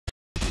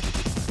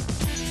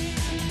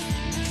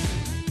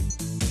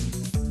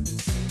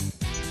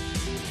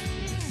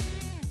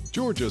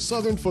Georgia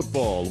Southern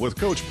Football with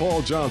Coach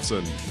Paul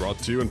Johnson. Brought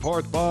to you in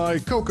part by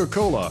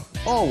Coca-Cola.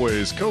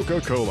 Always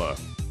Coca-Cola.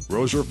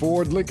 Rozier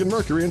Ford, Lincoln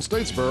Mercury in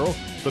Statesboro,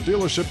 the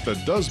dealership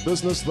that does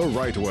business the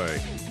right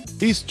way.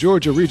 East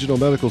Georgia Regional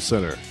Medical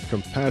Center.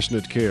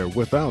 Compassionate care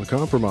without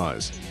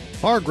compromise.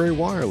 Hargray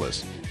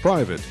Wireless.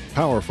 Private,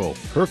 powerful,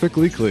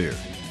 perfectly clear.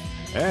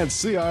 And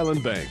Sea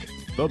Island Bank.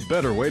 The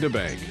better way to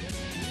bank.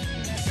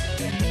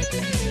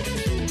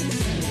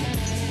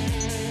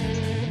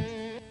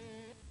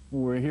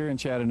 We're here in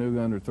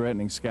Chattanooga under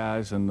threatening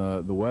skies, and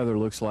the weather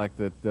looks like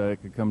that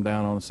it could come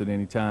down on us at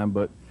any time.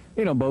 But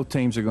you know, both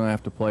teams are going to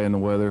have to play in the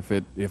weather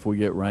if we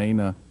get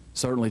rain.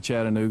 Certainly,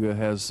 Chattanooga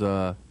has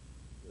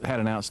had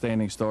an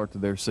outstanding start to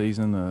their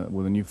season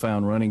with a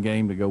newfound running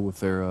game to go with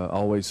their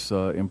always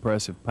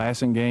impressive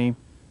passing game.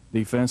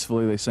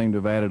 Defensively, they seem to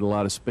have added a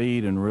lot of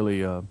speed and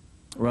really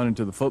running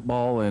to the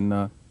football. And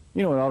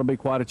you know, it ought to be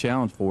quite a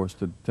challenge for us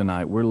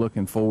tonight. We're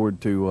looking forward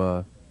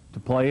to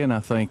playing. I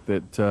think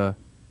that.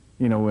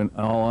 You know, in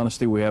all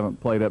honesty, we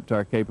haven't played up to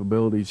our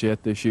capabilities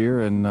yet this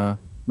year, and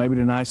maybe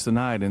tonight's the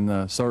night,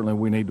 and certainly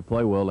we need to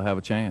play well to have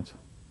a chance.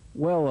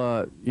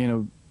 Well, you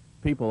know,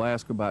 people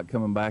ask about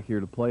coming back here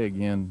to play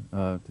again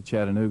to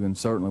Chattanooga, and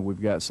certainly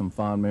we've got some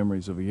fond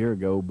memories of a year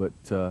ago, but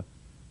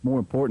more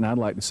important, I'd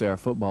like to see our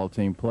football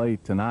team play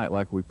tonight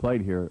like we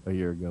played here a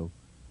year ago.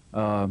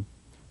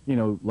 You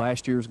know,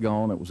 last year's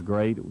gone. It was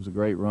great. It was a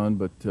great run,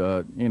 but,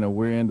 you know,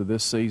 we're into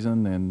this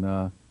season,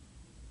 and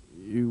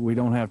we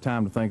don't have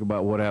time to think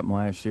about what happened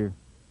last year.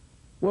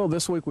 Well,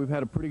 this week we've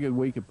had a pretty good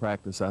week of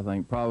practice, I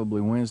think.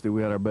 Probably Wednesday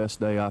we had our best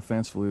day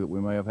offensively that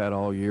we may have had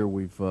all year.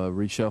 We've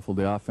reshuffled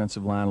the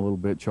offensive line a little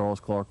bit. Charles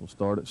Clark will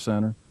start at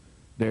center.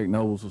 Derek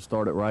Nobles will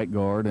start at right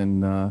guard.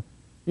 And,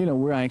 you know,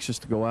 we're anxious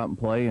to go out and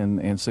play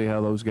and see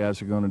how those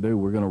guys are going to do.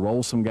 We're going to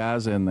roll some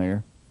guys in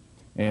there.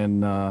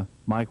 And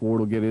Mike Ward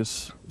will get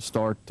his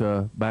start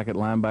back at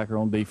linebacker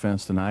on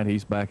defense tonight.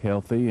 He's back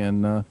healthy.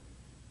 And,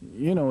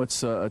 you know,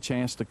 it's a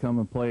chance to come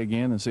and play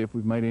again and see if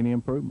we've made any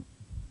improvement.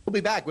 We'll be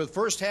back with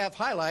first half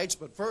highlights,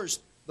 but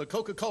first, the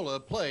Coca-Cola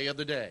play of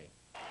the day.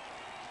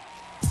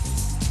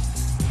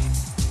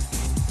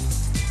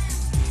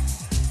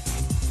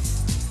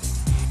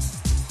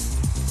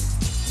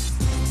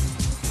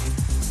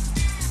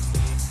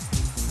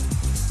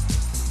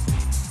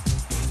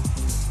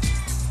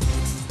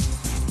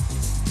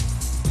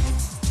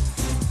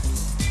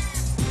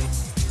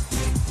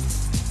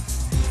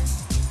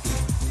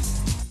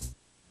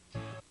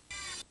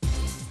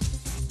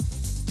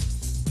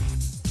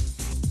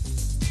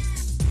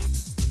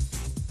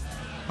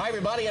 Hi,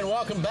 everybody, and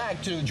welcome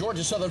back to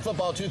Georgia Southern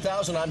Football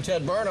 2000. I'm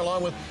Ted Byrne,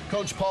 along with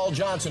Coach Paul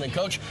Johnson. And,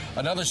 Coach,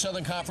 another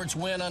Southern Conference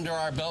win under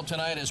our belt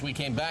tonight as we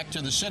came back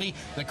to the city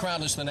that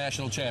crowned us the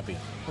national champion.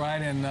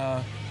 Right,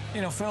 and,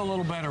 you know, felt a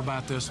little better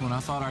about this one. I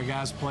thought our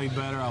guys played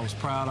better. I was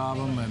proud of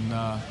them,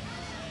 and,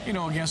 you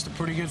know, against a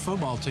pretty good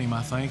football team,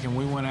 I think. And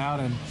we went out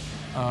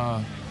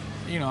and,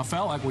 you know, I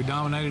felt like we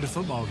dominated a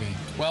football game.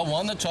 Well,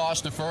 won the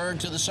toss,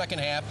 deferred to the second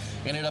half,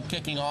 ended up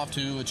kicking off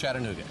to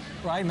Chattanooga.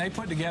 Right, and they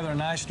put together a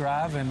nice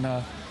drive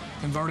and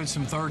converted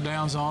some third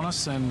downs on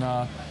us. And,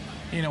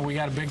 you know, we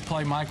got a big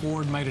play. Mike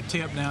Ward made a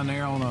tip down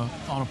there on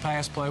a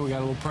pass play. We got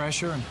a little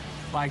pressure, and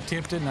Mike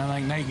tipped it, and I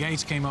think Nate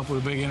Gates came up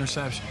with a big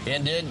interception.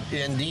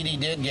 Indeed he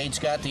did. Gates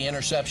got the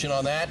interception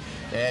on that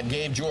and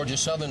gave Georgia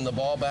Southern the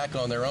ball back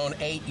on their own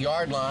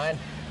 8-yard line.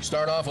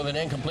 Start off with an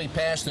incomplete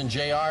pass, then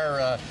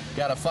J.R.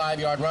 got a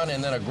 5-yard run,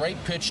 and then a great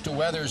pitch to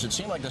Weathers. It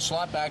seemed like the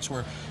slot backs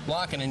were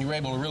blocking, and you were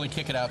able to really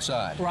kick it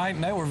outside. Right,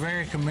 and they were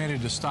very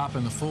committed to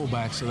stopping the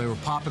fullback, so they were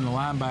popping the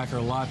linebacker a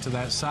lot to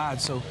that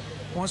side. So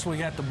once we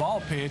got the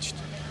ball pitched,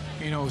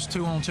 you know, it was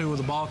 2-on-2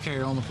 with the ball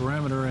carrier on the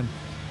perimeter, and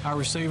our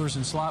receivers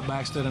and slot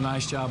backs did a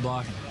nice job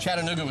blocking.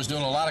 Chattanooga was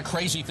doing a lot of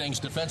crazy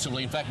things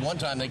defensively. In fact, one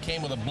time they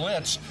came with a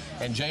blitz,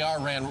 and J.R.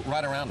 ran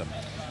right around them.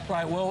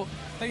 Right, well,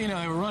 you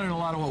know, they were running a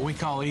lot of what we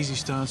call easy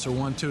stunts or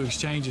 1-2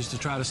 exchanges to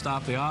try to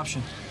stop the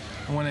option.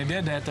 And when they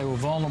did that, they were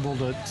vulnerable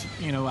to,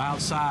 you know,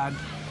 outside.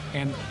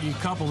 And you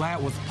couple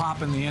that with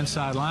popping the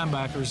inside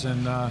linebackers,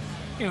 and,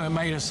 you know, it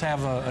made us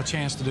have a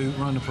chance to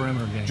run the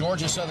perimeter game.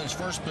 Georgia Southern's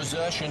first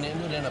possession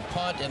ended in a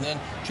punt, and then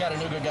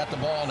Chattanooga got the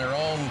ball on their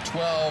own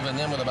 12, and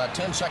then with about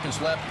 10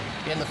 seconds left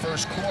in the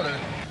first quarter,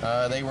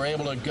 they were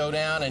able to go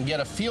down and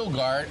get a field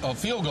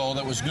goal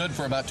that was good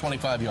for about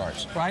 25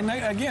 yards. Right,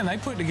 and they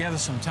put together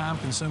some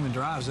time-consuming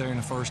drives there in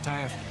the first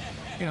half.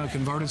 You know,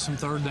 converted some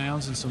third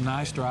downs and some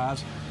nice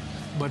drives.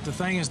 But the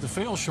thing is, the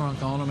field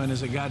shrunk on them, and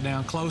as it got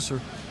down closer,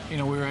 you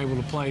know, we were able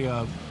to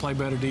play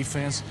better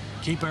defense,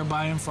 keep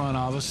everybody in front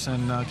of us,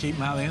 and keep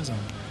them out of the end zone.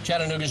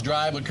 Chattanooga's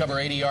drive would cover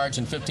 80 yards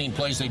in 15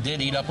 plays. They did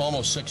eat up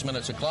almost 6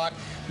 minutes of clock.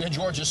 Then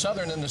Georgia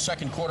Southern in the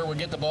second quarter would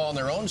get the ball on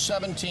their own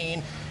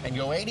 17 and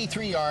go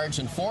 83 yards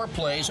in 4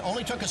 plays.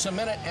 Only took us a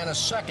minute and a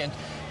second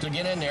to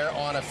get in there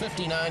on a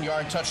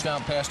 59-yard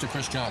touchdown pass to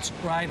Chris Johnson.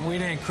 Right, we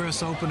had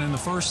Chris open in the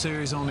first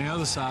series on the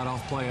other side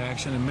off play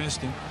action and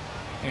missed him.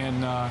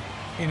 And,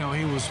 you know,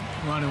 he was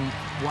running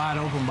wide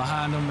open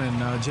behind him,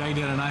 and Jay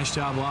did a nice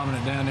job lobbing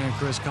it down there, and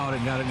Chris caught it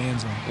and got it in the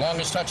end zone.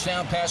 Longest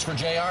touchdown pass for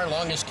JR,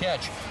 longest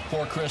catch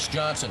for Chris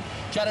Johnson.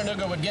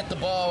 Chattanooga would get the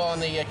ball on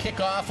the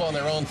kickoff on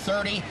their own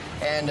 30,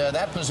 and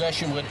that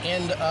possession would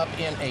end up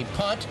in a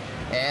punt.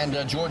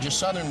 And Georgia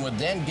Southern would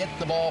then get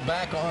the ball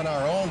back on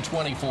our own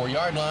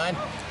 24-yard line.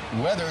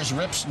 Weathers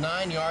rips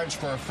 9 yards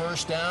for a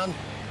first down.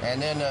 And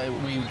then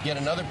we get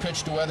another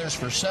pitch to Weathers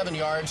for 7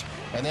 yards,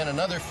 and then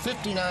another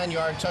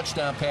 59-yard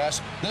touchdown pass,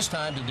 this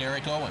time to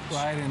Derek Owens.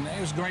 Right, and it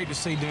was great to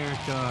see Derek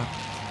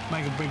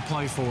make a big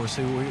play for us.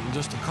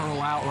 Just a curl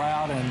out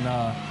route,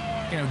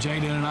 and you know, Jay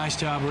did a nice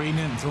job reading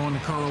it and throwing the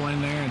curl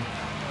in there, and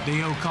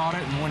Dio caught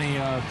it, and when he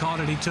caught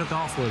it, he took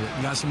off with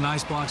it. Got some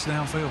nice blocks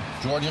downfield.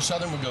 Georgia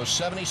Southern would go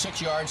 76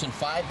 yards in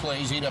 5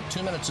 plays, eat up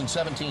 2 minutes and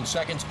 17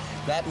 seconds.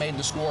 That made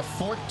the score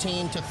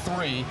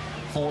 14-3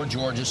 for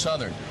Georgia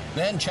Southern.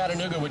 Then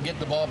Chattanooga would get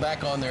the ball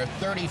back on their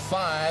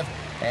 35,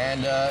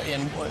 and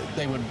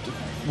they would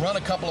run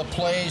a couple of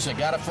plays. They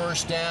got a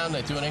first down.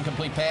 They threw an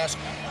incomplete pass,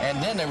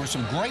 and then there was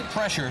some great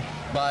pressure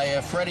by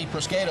Freddie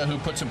Proscada, who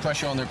put some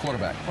pressure on their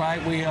quarterback.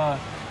 Right,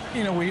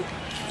 we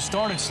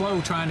started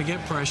slow trying to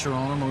get pressure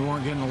on them. We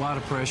weren't getting a lot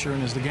of pressure,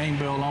 and as the game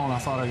built on, I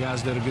thought our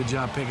guys did a good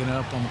job picking it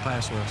up on the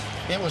pass rush.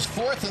 It was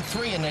 4th and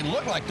 3, and they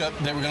looked like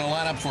they were going to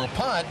line up for a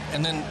punt,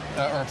 and then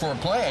or for a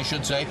play, I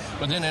should say,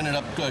 but then ended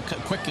up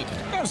quick kicking.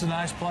 It was a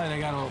nice play.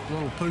 They got a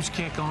little pooch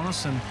kick on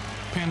us and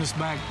pinned us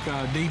back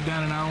deep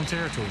down in our own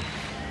territory.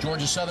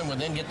 Georgia Southern would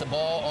then get the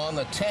ball on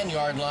the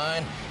 10-yard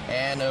line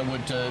and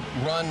would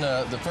run.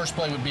 The first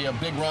play would be a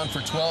big run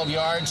for 12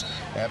 yards.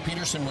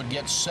 Peterson would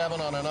get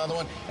 7 on another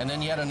one, and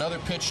then yet another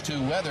pitch to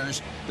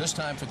Weathers, this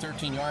time for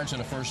 13 yards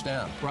and a first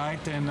down. Right,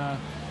 and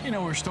you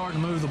know, we're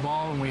starting to move the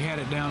ball, and we had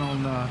it down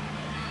on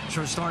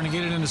starting to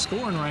get it in the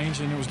scoring range,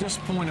 and it was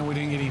disappointing we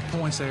didn't get any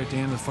points there at the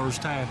end of the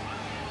first half.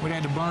 We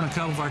had to burn a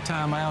couple of our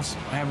timeouts,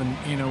 having,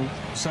 you know,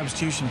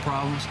 substitution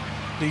problems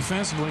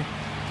defensively.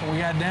 But we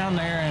got down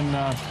there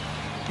and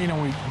you know,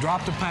 we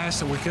dropped a pass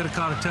that we could have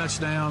caught a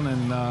touchdown,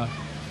 and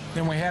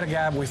then we had a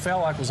guy we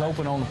felt like was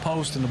open on the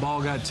post, and the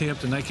ball got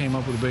tipped, and they came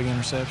up with a big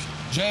interception.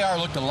 JR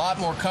looked a lot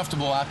more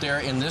comfortable out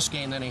there in this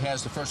game than he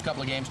has the first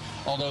couple of games,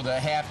 although the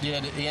half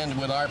did end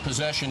with our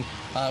possession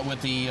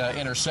with the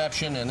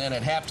interception, and then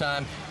at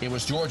halftime it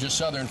was Georgia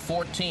Southern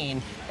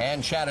 14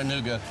 and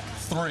Chattanooga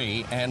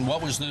 3. And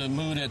what was the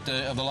mood of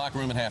the locker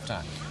room at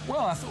halftime?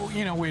 Well,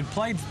 you know, we had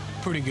played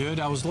pretty good.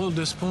 I was a little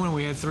disappointed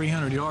we had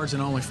 300 yards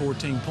and only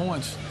 14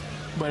 points.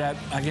 But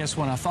I guess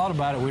when I thought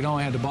about it, we'd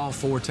only had the ball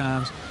 4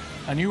 times.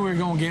 I knew we were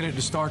going to get it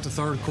to start the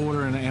third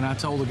quarter, and I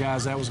told the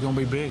guys that was going to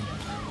be big.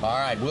 All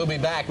right, we'll be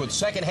back with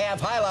second half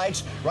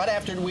highlights right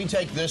after we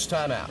take this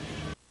timeout.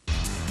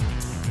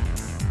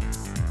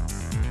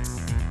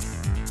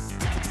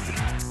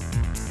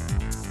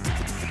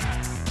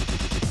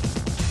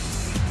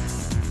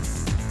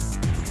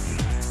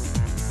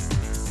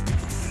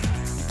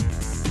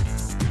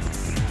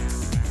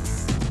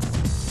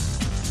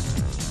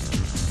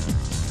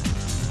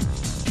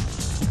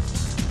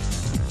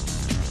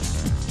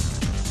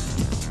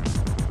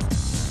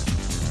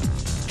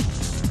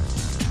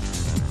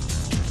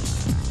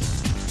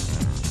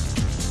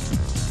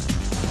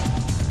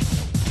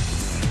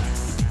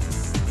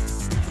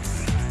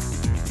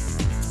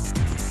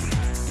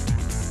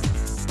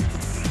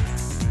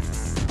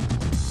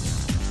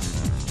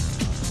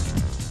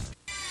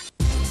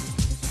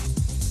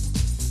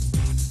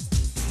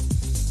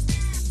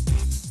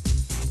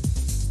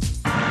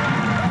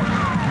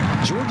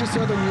 Georgia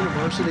Southern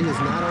University is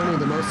not only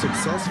the most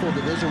successful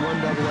Division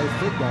I AA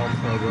football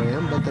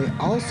program, but they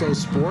also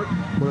sport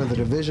one of the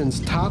division's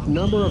top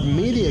number of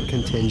media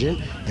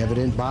contingent,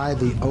 evident by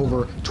the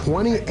over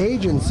 20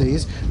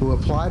 agencies who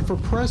applied for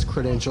press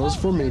credentials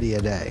for Media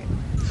Day.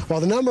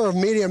 While the number of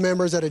media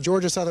members at a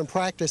Georgia Southern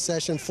practice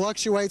session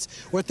fluctuates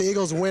with the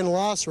Eagles'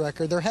 win-loss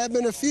record, there have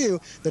been a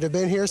few that have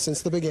been here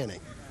since the beginning.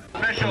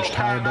 Perched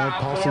high above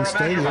Paulson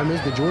Stadium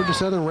is the Georgia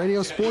Southern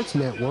Radio Sports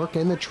Network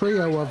and the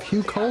trio of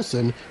Hugh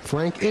Colson,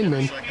 Frank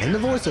Inman, and the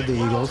voice of the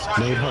Eagles,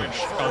 Nate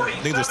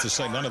Hirsch. Needless to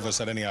say, none of us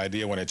had any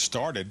idea when it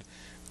started,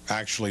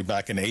 actually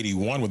back in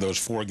 '81 with those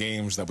 4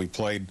 games that we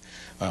played,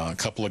 a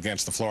couple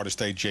against the Florida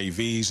State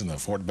JVs and the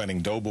Fort Benning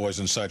Doughboys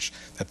and such,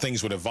 that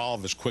things would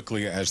evolve as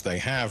quickly as they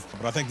have.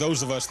 But I think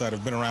those of us that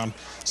have been around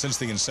since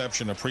the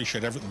inception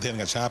appreciate everything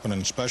that's happened,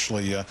 and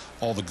especially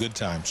all the good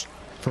times.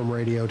 From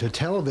radio to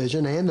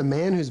television, and the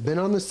man who's been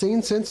on the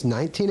scene since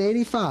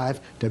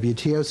 1985,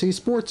 WTOC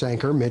sports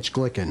anchor Mitch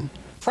Glicken.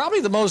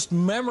 Probably the most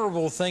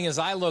memorable thing as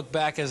I look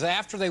back is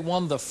after they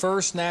won the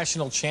first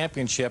national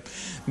championship,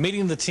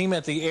 meeting the team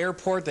at the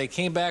airport. They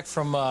came back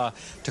from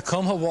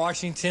Tacoma,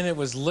 Washington. It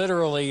was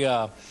literally,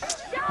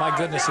 my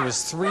goodness, it was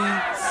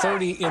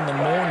 3:30 in the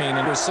morning,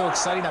 and it was so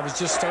exciting. I was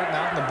just starting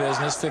out in the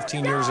business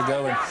 15 years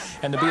ago,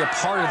 and to be a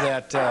part of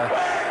that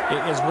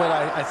is what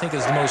I think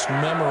is the most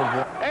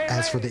memorable.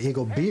 As for the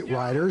Eagle beat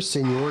writers,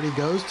 seniority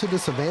goes to the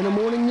Savannah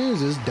Morning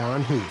News'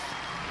 Don Heath.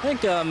 I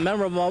think a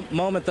memorable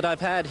moment that I've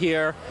had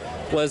here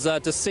was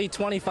to see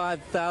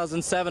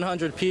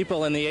 25,700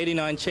 people in the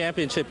 '89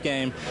 championship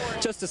game.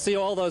 Just to see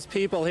all those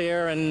people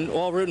here and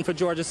all rooting for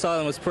Georgia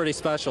Southern was pretty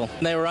special.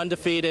 They were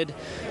undefeated.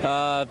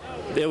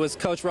 It was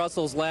Coach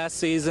Russell's last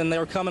season. They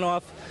were coming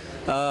off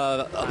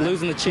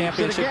losing the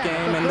championship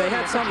game, and they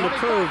had something to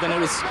prove, and it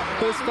was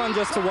fun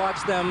just to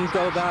watch them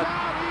go about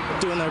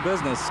doing their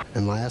business.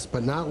 And last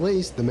but not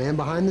least, the man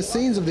behind the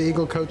scenes of the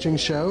Eagle Coaching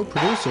Show,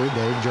 producer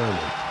Dave German.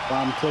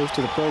 I'm close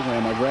to the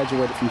program. I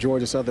graduated from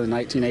Georgia Southern in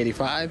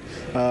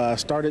 1985.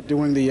 Started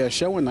doing the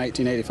show in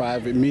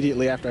 1985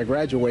 immediately after I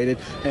graduated,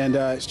 and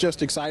it's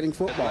just exciting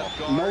football.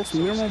 Most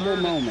memorable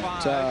moment,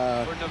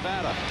 I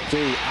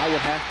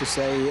would have to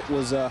say it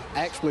was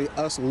actually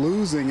us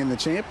losing in the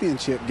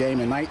championship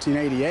game in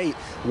 1988,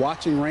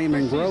 watching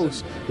Raymond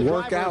Gross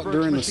work out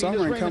during the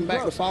summer and come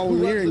back the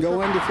following year and go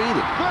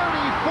undefeated.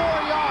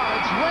 34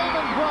 yards,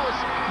 Raymond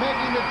Gross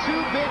making the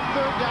two big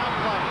third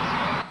down plays.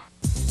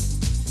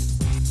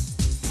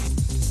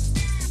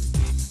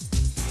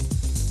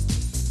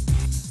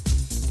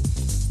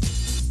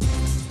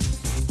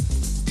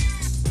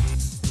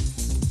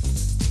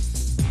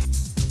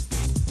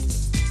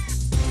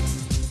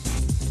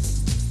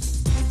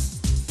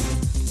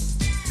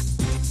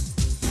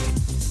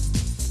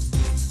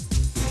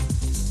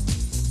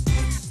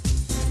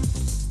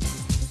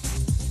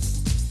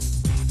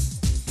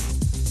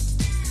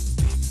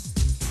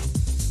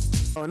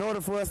 In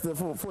order for us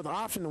for the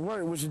option to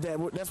work, which is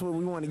that's what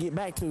we want to get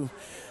back to,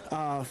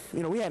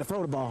 we had to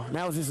throw the ball.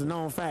 That was just a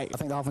known fact. I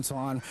think the offensive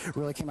line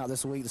really came out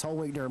this whole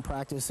week during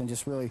practice, and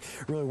just really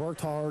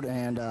worked hard,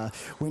 and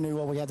we knew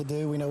what we had to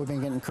do. We know we've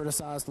been getting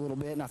criticized a little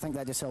bit, and I think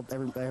that just helped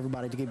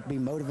everybody to be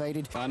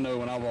motivated. I know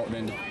when I walked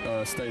into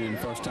the stadium the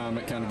first time,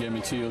 it kind of gave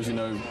me chills,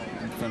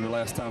 from the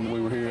last time we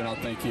were here, and I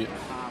think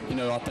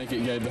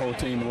it gave the whole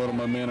team a little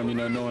momentum,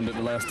 knowing that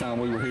the last time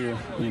we were here,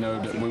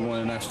 that we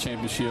won a national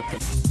championship.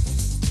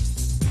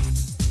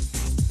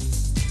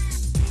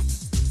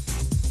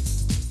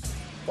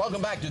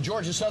 Welcome back to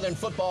Georgia Southern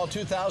Football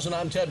 2000.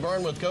 I'm Ted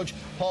Byrne with Coach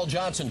Paul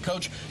Johnson.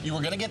 Coach, you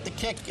were going to get the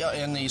kick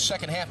in the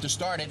second half to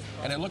start it,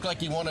 and it looked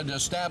like you wanted to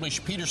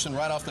establish Peterson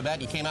right off the bat.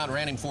 You came out and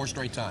ran him 4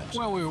 straight times.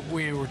 Well,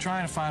 we were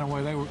trying to find a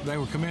way. They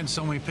were committing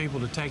so many people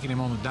to taking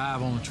him on the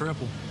dive on the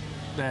triple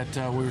that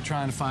we were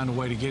trying to find a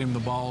way to get him the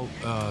ball,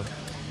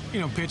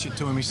 pitch it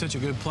to him. He's such a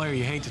good player,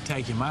 you hate to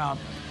take him out.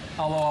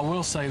 Although I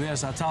will say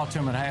this, I talked to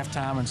him at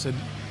halftime and said,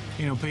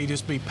 P,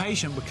 just be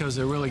patient because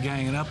they're really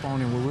ganging up on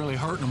him. We're really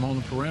hurting him on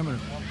the perimeter.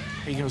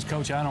 He goes,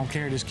 Coach, I don't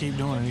care. Just keep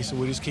doing it. He said,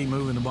 we just keep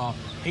moving the ball.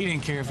 He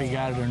didn't care if he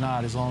got it or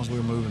not as long as we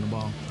were moving the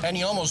ball. And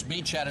you almost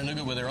beat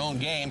Chattanooga with their own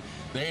game.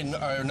 They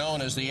are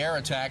known as the air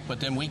attack, but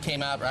then we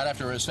came out right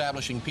after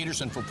establishing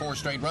Peterson for 4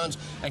 straight runs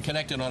and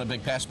connected on a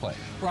big pass play.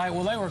 Right.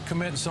 Well, they were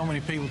committing so many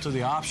people to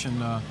the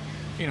option.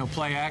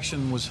 Play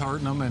action was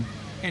hurting them.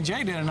 And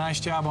Jay did a nice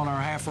job on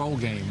our half-roll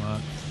game.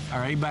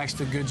 Our A-backs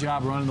did a good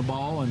job running the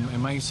ball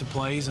and making some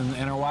plays, and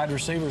our wide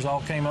receivers all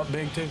came up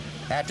big, too.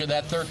 After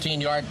that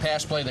 13-yard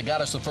pass play that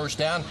got us the first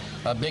down,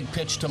 a big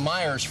pitch to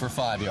Myers for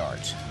 5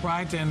 yards.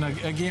 Right, and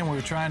again, we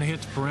were trying to hit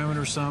the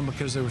perimeter some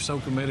because they were so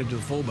committed to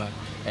the fullback.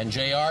 And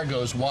JR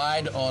goes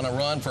wide on a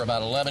run for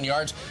about 11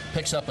 yards,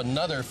 picks up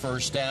another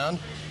first down,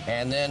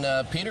 and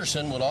then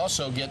Peterson would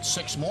also get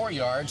 6 more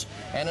yards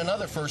and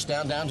another first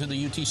down to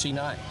the UTC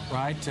 9.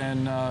 Right,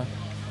 and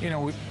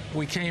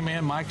we came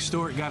in. Mike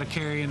Stewart got a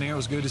carry in there. It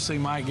was good to see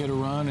Mike get a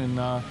run,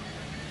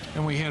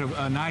 and we had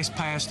a nice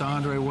pass to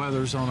Andre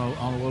Weathers on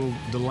a little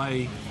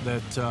delay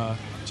that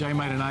Jay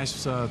made a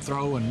nice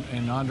throw,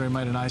 and Andre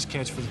made a nice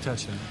catch for the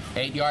touchdown.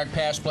 8-yard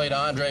pass play to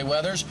Andre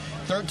Weathers.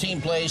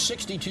 13 plays,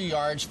 62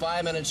 yards,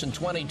 5 minutes and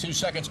 22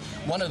 seconds.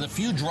 One of the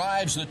few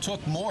drives that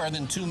took more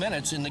than 2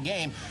 minutes in the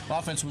game.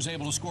 Offense was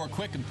able to score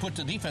quick and put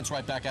the defense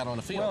right back out on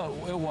the field.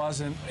 Well, it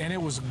was, and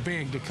it was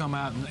big to come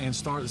out and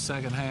start the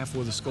second half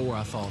with a score,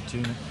 I thought,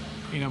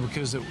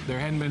 because there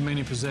hadn't been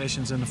many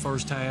possessions in the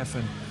first half,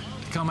 and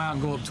to come out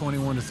and go up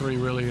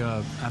 21-3 really,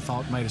 I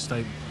thought, made a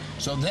statement.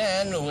 So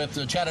then,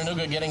 with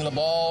Chattanooga getting the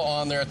ball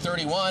on their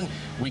 31,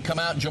 we come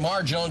out.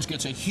 Jamar Jones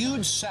gets a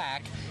huge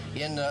sack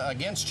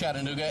against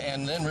Chattanooga,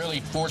 and then really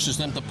forces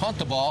them to punt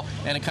the ball,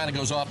 and it kind of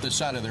goes off the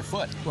side of their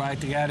foot. Right,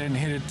 the guy didn't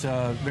hit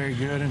it very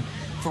good, and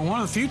for one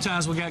of the few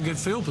times we got good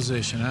field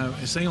position.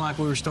 It seemed like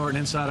we were starting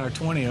inside our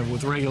 20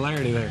 with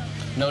regularity there.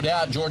 No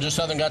doubt, Georgia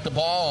Southern got the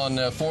ball on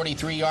the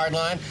 43-yard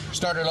line,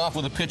 started off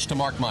with a pitch to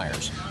Mark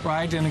Myers.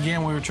 Right, and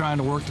again, we were trying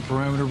to work the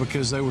perimeter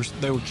because they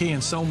were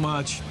keying so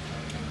much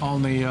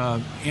on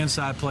the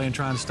inside play and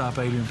trying to stop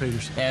Adrian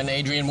Peterson. And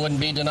Adrian wouldn't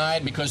be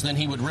denied because then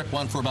he would rip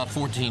one for about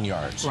 14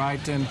 yards.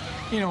 Right, and,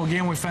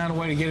 again, we found a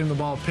way to get him the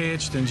ball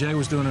pitched, and Jay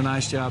was doing a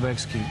nice job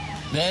executing.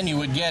 Then you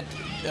would get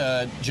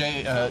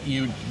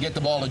you get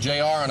the ball to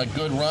JR on a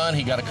good run.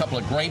 He got a couple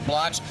of great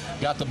blocks,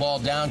 got the ball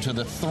down to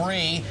the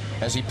 3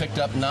 as he picked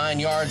up 9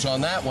 yards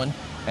on that one.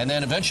 And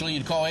then eventually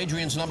you'd call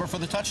Adrian's number for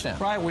the touchdown.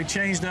 Right, we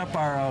changed up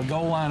our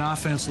goal line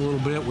offense a little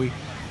bit. We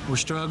were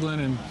struggling,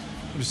 and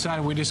we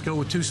decided we'd just go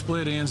with 2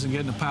 split ends and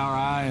get in the power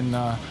eye, and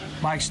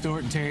Mike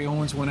Stewart and Terry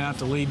Owens went out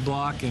to lead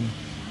block, and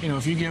you know,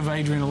 if you give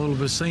Adrian a little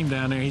bit of seam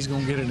down there, he's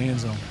going to get it in the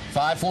end zone.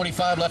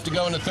 5:45 left to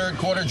go in the third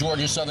quarter.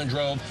 Georgia Southern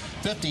drove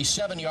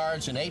 57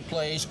 yards in 8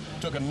 plays,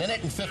 took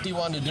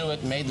 1:51 to do it,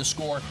 and made the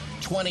score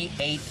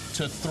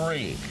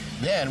 28-3.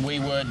 Then we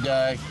would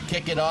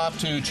kick it off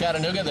to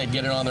Chattanooga. They'd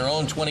get it on their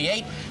own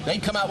 28.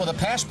 They'd come out with a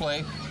pass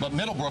play, but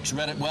Middlebrooks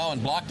read it well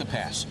and blocked the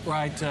pass.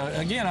 Right.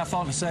 Again, I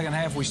thought in the second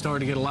half we started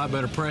to get a lot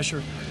better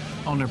pressure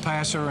on their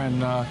passer, and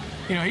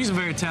you know, he's a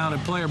very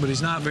talented player, but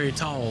he's not very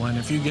tall, and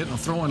if you get in the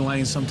throwing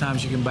lane,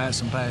 sometimes you can bat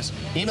some passes.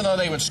 Even though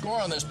they would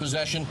score on this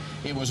possession,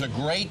 it was a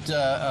great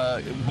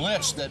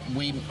blitz that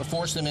we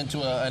forced them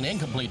into an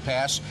incomplete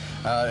pass.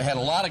 Had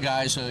a lot of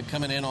guys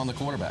coming in on the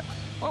quarterback.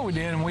 Well, we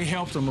did, and we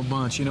helped them a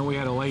bunch. You know, we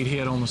had a late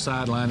hit on the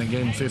sideline that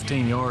gave them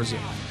 15 yards. It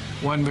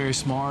wasn't very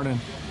smart, and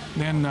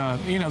then,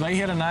 you know, they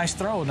hit a nice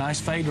throw, a nice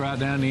fade right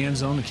down the end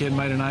zone. The kid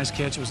made a nice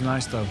catch. It was a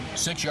nice throw.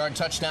 6-yard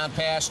touchdown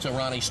pass to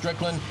Ronnie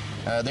Strickland.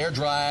 Their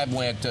drive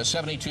went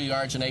 72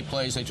 yards in 8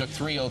 plays. They took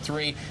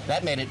 303.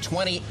 That made it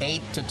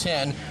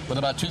 28-10 with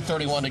about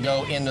 2:31 to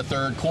go in the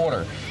third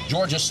quarter.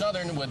 Georgia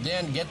Southern would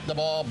then get the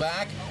ball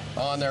back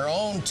on their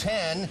own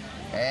 10.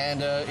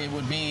 And it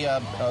would be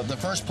the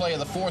first play of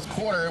the fourth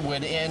quarter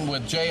would end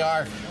with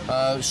JR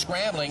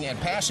scrambling and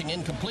passing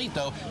incomplete,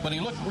 though, but he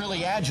looked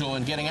really agile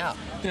in getting out.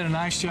 Did a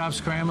nice job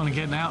scrambling and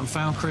getting out and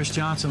found Chris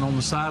Johnson on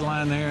the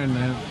sideline there, and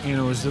you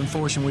know, it was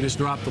unfortunate we just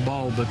dropped the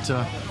ball, but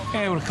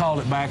yeah, would have called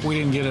it back. We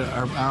didn't get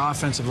our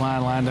offensive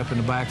line lined up in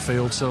the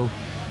backfield, so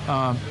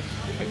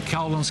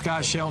called on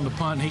Scott Shelton to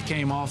punt. He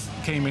came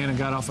in and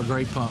got off a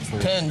great punt for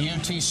us. Penn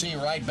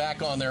UTC right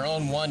back on their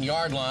own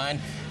 1-yard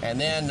line, and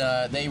then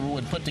they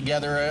would put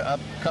together a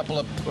couple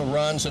of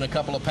runs and a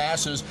couple of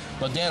passes,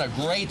 but then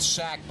a great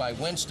sack by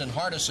Winston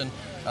Hardison,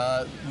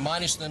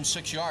 minus them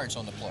 6 yards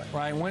on the play.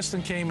 Right,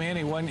 Winston came in.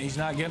 He's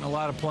not getting a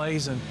lot of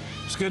plays, and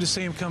it's good to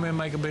see him come in and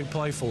make a big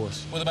play for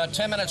us. With about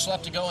 10 minutes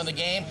left to go in the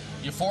game,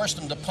 you forced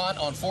them to punt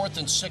on 4th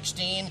and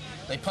 16.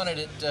 They punted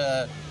it,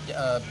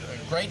 a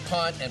great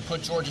punt, and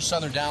put Georgia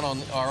Southern down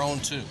on our own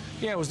 2.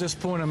 Yeah, it was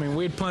disappointing. I mean,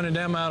 we'd punted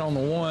them out on the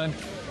 1,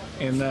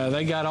 and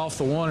they got off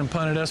the 1 and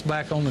punted us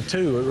back on the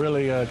 2. It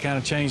really kind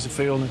of changed the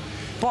field. And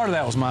part of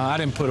that was I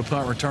didn't put a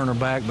punt returner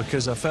back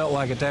because I felt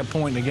like at that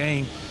point in the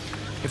game,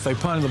 if they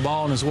punted the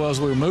ball and as well as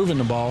we were moving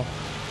the ball,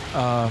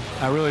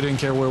 I really didn't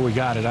care where we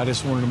got it. I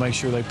just wanted to make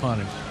sure they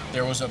punted.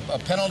 There was a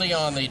penalty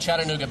on the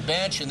Chattanooga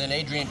bench, and then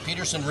Adrian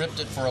Peterson ripped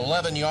it for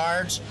 11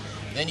 yards.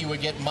 Then you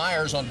would get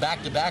Myers on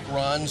back-to-back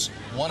runs,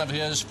 one of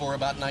his for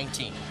about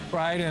 19.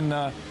 Right,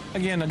 and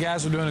again, the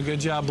guys were doing a good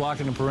job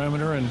blocking the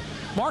perimeter, and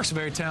Mark's a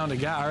very talented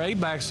guy. Our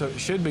A-backs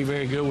should be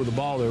very good with the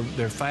ball.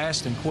 They're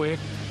fast and quick.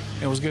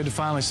 It was good to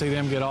finally see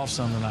them get off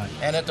some tonight.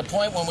 And at the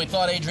point when we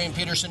thought Adrian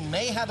Peterson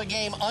may have a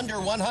game under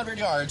 100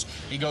 yards,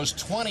 he goes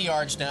 20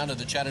 yards down to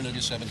the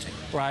Chattanooga 17.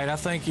 Right, I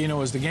think, you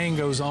know, as the game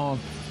goes on,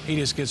 he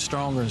just gets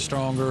stronger and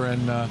stronger,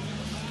 and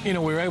you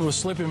know, we were able to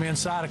slip him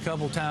inside a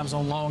couple times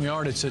on long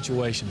yardage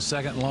situations.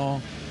 2nd and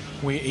long,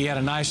 he had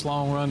a nice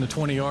long run. The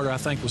 20-yarder, I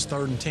think, was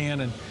 3rd and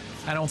 10, and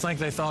I don't think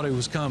they thought he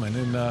was coming.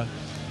 And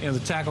you know,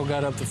 the tackle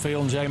got up the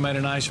field, and Jay made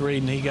a nice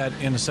read, and he got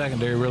in the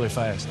secondary really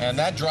fast. And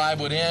that drive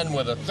would end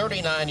with a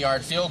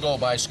 39-yard field goal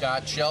by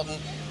Scott Shelton,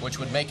 which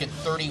would make it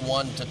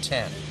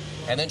 31-10.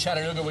 And then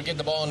Chattanooga would get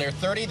the ball in their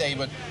 30. They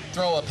would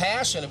throw a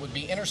pass, and it would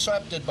be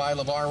intercepted by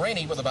LeVar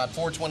Rainey with about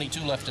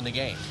 4:22 left in the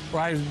game.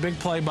 Right, big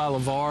play by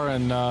LeVar,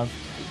 and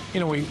you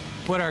know, we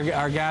put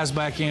our guys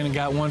back in and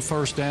got 1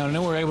 first down, and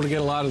then we were able to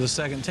get a lot of the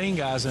second-team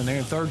guys in there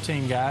and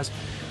third-team guys.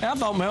 And I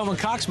thought Melvin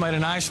Cox made a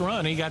nice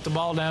run. He got the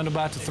ball down to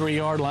about the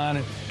 3-yard line,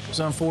 and it was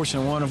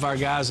unfortunate one of our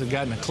guys had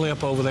gotten a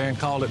clip over there and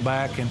called it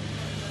back. And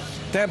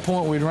at that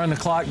point, we'd run the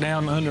clock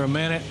down under a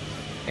minute.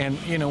 And,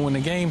 you know, when the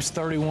game's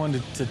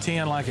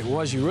 31-10 like it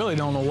was, you really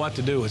don't know what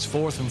to do. It's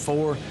 4th and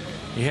 4.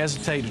 You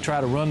hesitate to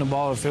try to run the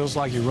ball. It feels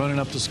like you're running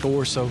up the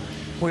score. So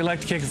we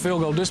elect to kick a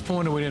field goal.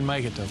 Disappointed we didn't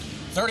make it, though.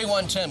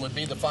 31-10 would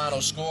be the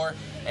final score,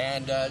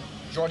 and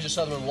Georgia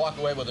Southern would walk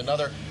away with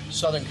another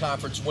Southern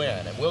Conference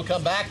win. And we'll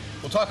come back.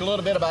 We'll talk a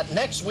little bit about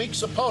next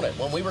week's opponent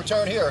when we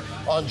return here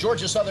on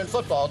Georgia Southern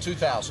Football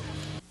 2000.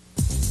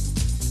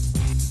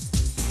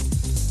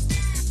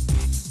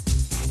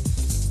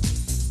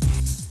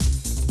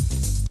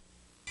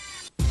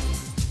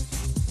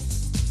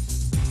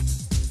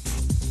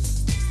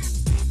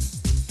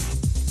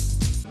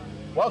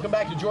 Welcome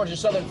back to Georgia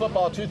Southern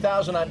Football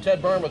 2000. I'm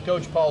Ted Byrne with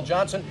Coach Paul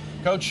Johnson.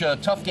 Coach,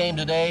 tough game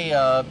today,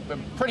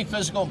 pretty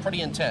physical and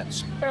pretty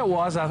intense. It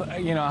was. I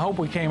hope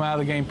we came out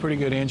of the game pretty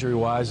good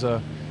injury-wise.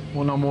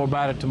 We'll know more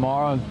about it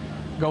tomorrow and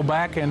go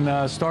back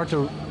and start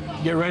to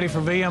get ready for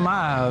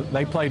VMI.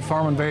 They played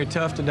Furman very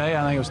tough today.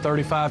 I think it was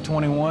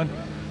 35-21.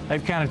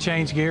 They've kind of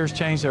changed gears,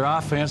 changed their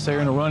offense. They're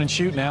in a run and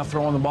shoot now,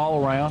 throwing the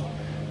ball around.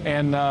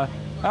 And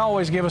they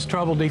always give us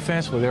trouble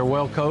defensively. They're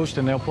well coached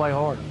and they'll play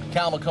hard.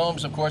 Cal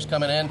McCombs, of course,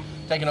 coming in,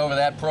 taking over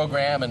that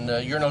program,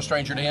 and you're no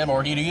stranger to him,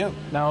 or he to you.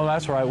 No,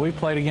 that's right. We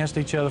played against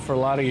each other for a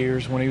lot of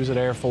years when he was at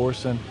Air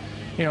Force, and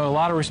you know, a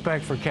lot of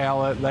respect for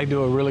Cal. They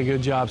do a really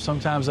good job.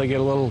 Sometimes they get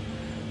a little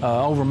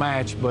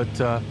overmatched,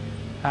 but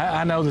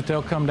I know that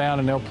they'll come down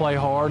and they'll play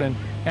hard, and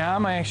And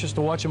I'm anxious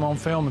to watch them on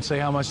film and see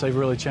how much they've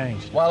really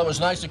changed. While it was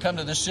nice to come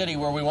to the city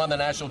where we won the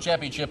national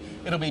championship,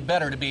 it'll be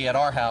better to be at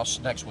our house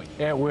next week.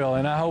 It will,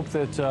 and I hope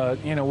that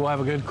we'll have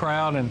a good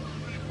crowd, and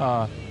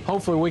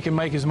hopefully we can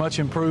make as much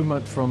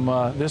improvement from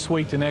this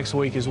week to next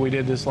week as we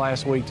did this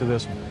last week to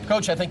this one.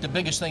 Coach, I think the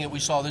biggest thing that we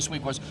saw this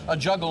week was a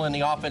juggle in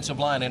the offensive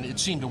line, and it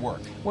seemed to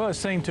work. Well, it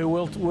seemed to.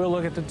 We'll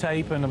look at the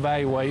tape and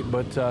evaluate,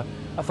 but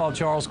I thought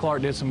Charles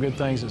Clark did some good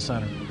things at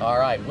center. All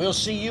right, we'll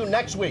see you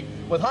next week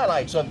with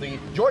highlights of the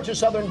Georgia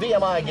Southern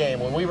VMI game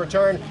when we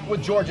return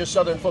with Georgia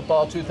Southern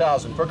Football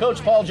 2000. For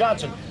Coach Paul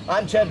Johnson,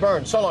 I'm Ted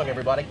Burns. So long,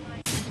 everybody.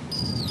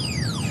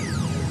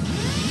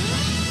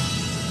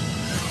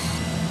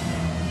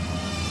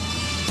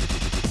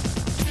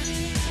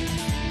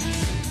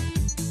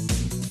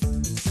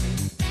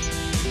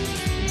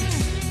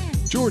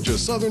 Georgia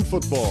Southern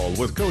Football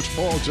with Coach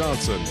Paul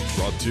Johnson.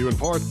 Brought to you in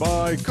part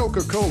by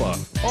Coca-Cola.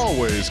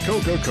 Always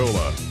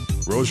Coca-Cola.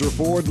 Rozier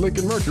Ford,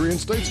 Lincoln Mercury in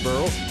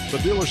Statesboro, the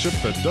dealership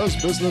that does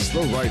business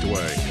the right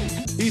way.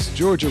 East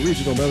Georgia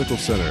Regional Medical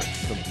Center.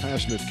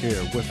 Compassionate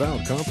care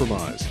without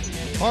compromise.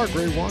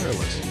 Hargray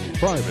Wireless.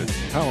 Private,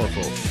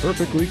 powerful,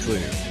 perfectly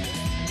clear.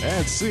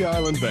 And Sea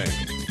Island Bank.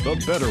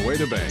 The better way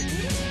to bank.